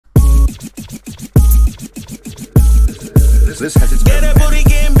This has its Get that booty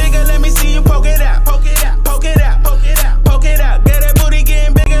getting bigger, let me see you poke it out. Poke it out, poke it out, poke it out, poke it out. Get that booty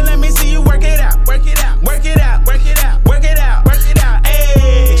getting bigger, let me see you work it out. Work it out, work it out, work it out, work it out, work it out.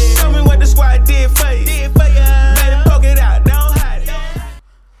 Hey, show me what the squad did for you. Better poke it out, don't hide it.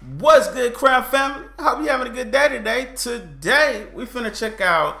 What's good, Crown family? I hope you're having a good day today. Today, we finna check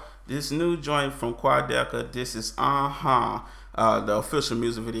out this new joint from Quadeca. This is the official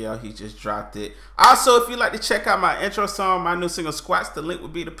music video. He just dropped it. Also, if you'd like to check out my intro song, my new single Squats, the link will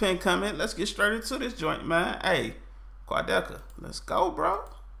be the pinned comment. Let's get straight into this joint, man. Hey, Quadeca, let's go, bro.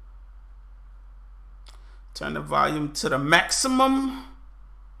 Turn the volume to the maximum.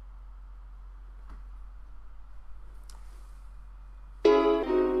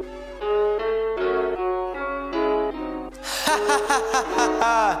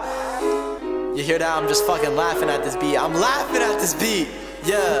 You hear that? I'm just fucking laughing at this beat. I'm laughing at this beat.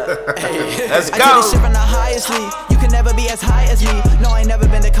 Yeah. Hey. Let's go. I do this shit from the highest league. You can never be as high as me. No, I ain't never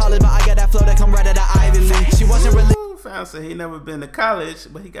been to college, but I got that flow that come right out of Ivy League. She wasn't really. Fam said he never been to college,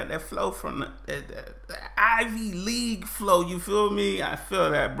 but he got that flow from the Ivy League flow. You feel me? I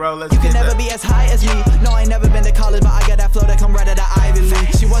feel that, bro. Let's You can never be as high as me. No, I ain't never been to college, but I got that flow that come right out of Ivy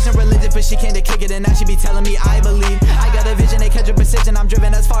League. She wasn't religious, but she came to kick it, and now she be telling me I believe. I got a vision, they catch a precision. I'm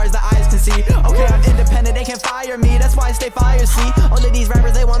driven as far as the eyes can see. Okay, I'm independent, they can't fire me. That's why I stay fire, see? All of these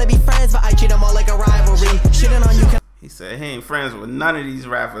rappers, they wanna be friends, but I treat them all like a rivalry. Shitting on you can. He said he ain't friends with none of these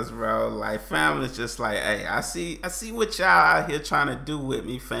rappers, bro. Like, fam is just like, hey, I see what y'all out here trying to do with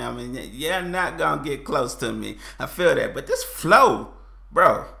me, fam, and you're not gonna get close to me. I feel that, but this flow,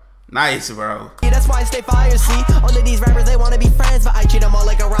 bro, nice, bro. Yeah, that's why I stay fire, see? All of these rappers, they wanna be friends, but I treat them all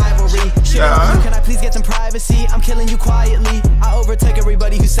like a rivalry. Can I please get some privacy? I'm killing you quietly. I overtake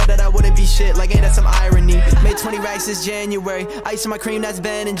everybody who said that I wouldn't be shit. Like, ain't that some irony? Made 20 racks this January. Ice in my cream, that's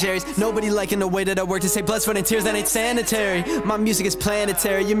Ben and Jerry's. Nobody liking the way that I work to say blood, sweat, and tears, that ain't sanitary. My music is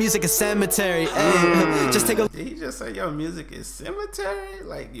planetary, your music is cemetery. Ay, just take a. Did he just say your music is cemetery?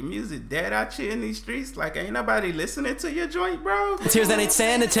 Like, your music dead out here in these streets? Like, ain't nobody listening to your joint, bro? Tears, that ain't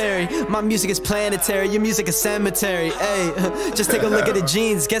sanitary. My music is planetary, your music is cemetery. Ay, just take a look at the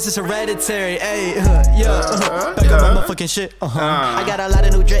genes, guess it's hereditary. Ay, yeah, back on my motherfucking shit. I got a lot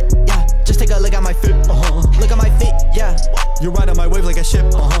of new drip, yeah. Just take a look at my fit, look at my feet, yeah. You're right on my wave like a ship,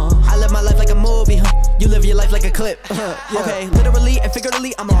 I live my life like a movie, You live your life like a clip, yeah. Okay, literally and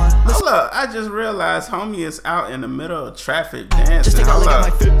figuratively, I'm on. Hold up, I just realized homie is out in the middle of traffic dancing. Just take a look at my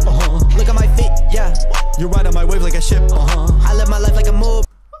fit, look at my feet, yeah. You're right on my wave like a ship, I live my life like a movie.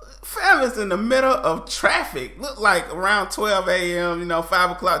 Fam is in the middle of traffic. Look like around 12 a.m., you know,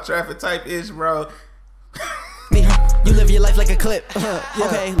 5 o'clock traffic type ish, bro. You live your life like a clip.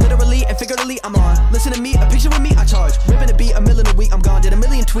 Okay, literally and figuratively, I'm on. Listen to me, a picture with me, I charge. Ripping a beat, $1 million a week, I'm gone. Did 1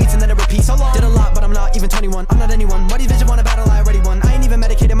 million tweets and then I repeat. So long. Did a lot, but I'm not even 21. I'm not anyone. Marty's vision won a battle, I already won. I ain't even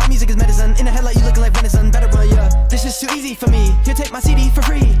medicated, my music is medicine. In the headlight, you looking like venison. Better run, yeah. This is too easy for me. Here, take my CD for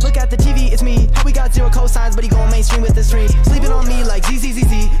free. Look at the TV, it's me. How we got 0 cosigns, but he going mainstream with the stream. Sleeping on me like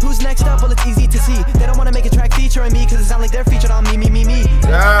ZZZZ. Who's next up? Well, it's easy to see. They don't wanna make a track featuring me, cause it sound like they're featured on me.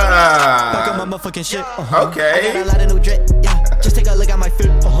 Back on my motherfucking shit. Okay. I got a lot of new drip, yeah. Just take a look at my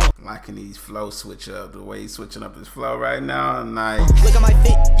fit. Liking these flow switch up, the way he's switching up his flow right now. Nice. Look at my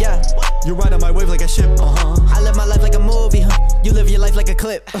feet, yeah. You're right on my wave like a ship. I live my life like a movie, You live your life like a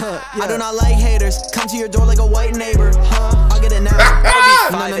clip. Yeah. I do not like haters. Come to your door like a white neighbor. I'll get it now.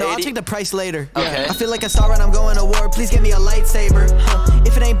 No, I'll take the price later. Okay. I feel like a star when I'm going to war. Please give me a lightsaber.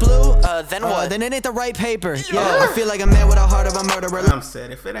 If it ain't blue, then what? Then it ain't the right paper. Yeah. I feel like a man with a heart of a murderer. I'm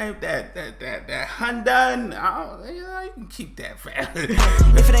saying, if it ain't that Hyundai, you can keep that, fam.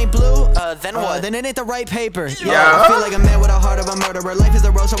 If it ain't blue, then what? Then it ain't the right paper. Yeah. I feel like a man with a heart of a murderer. Life is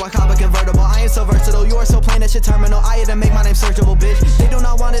the road, so I cop a convertible. I am so versatile. You are so plain that shit terminal. I had to make my name searchable, bitch. They do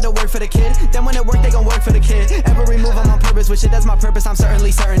not want it to work for the kid. Then when it work, they gon' work for the kid. Every move I'm on purpose with shit, that's my purpose. I'm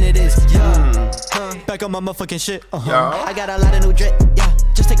certainly certain it is. Yeah. Back on my motherfucking shit. I got a lot of new drip. Yeah.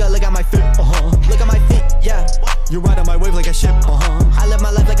 Just take a look at my fit. Look at my feet. Yeah. You're right on my wave like a ship. I live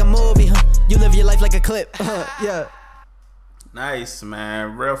my life like a movie. You live your life like a clip. Yeah. Nice,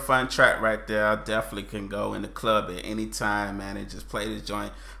 man. Real fun track right there. I definitely can go in the club at any time, man, and just play this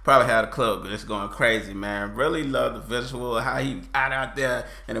joint. Probably had a club just going crazy, man. Really love the visual, how he got out there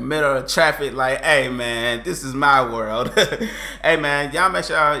in the middle of traffic like, hey, man, this is my world. Hey, man, y'all make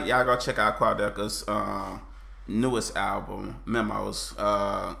sure y'all go check out Quadeca's newest album, Memos.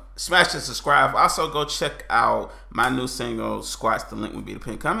 Smash and subscribe. Also, go check out my new single, Squats. The link will be the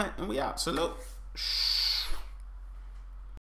pinned comment. And we out. Salute.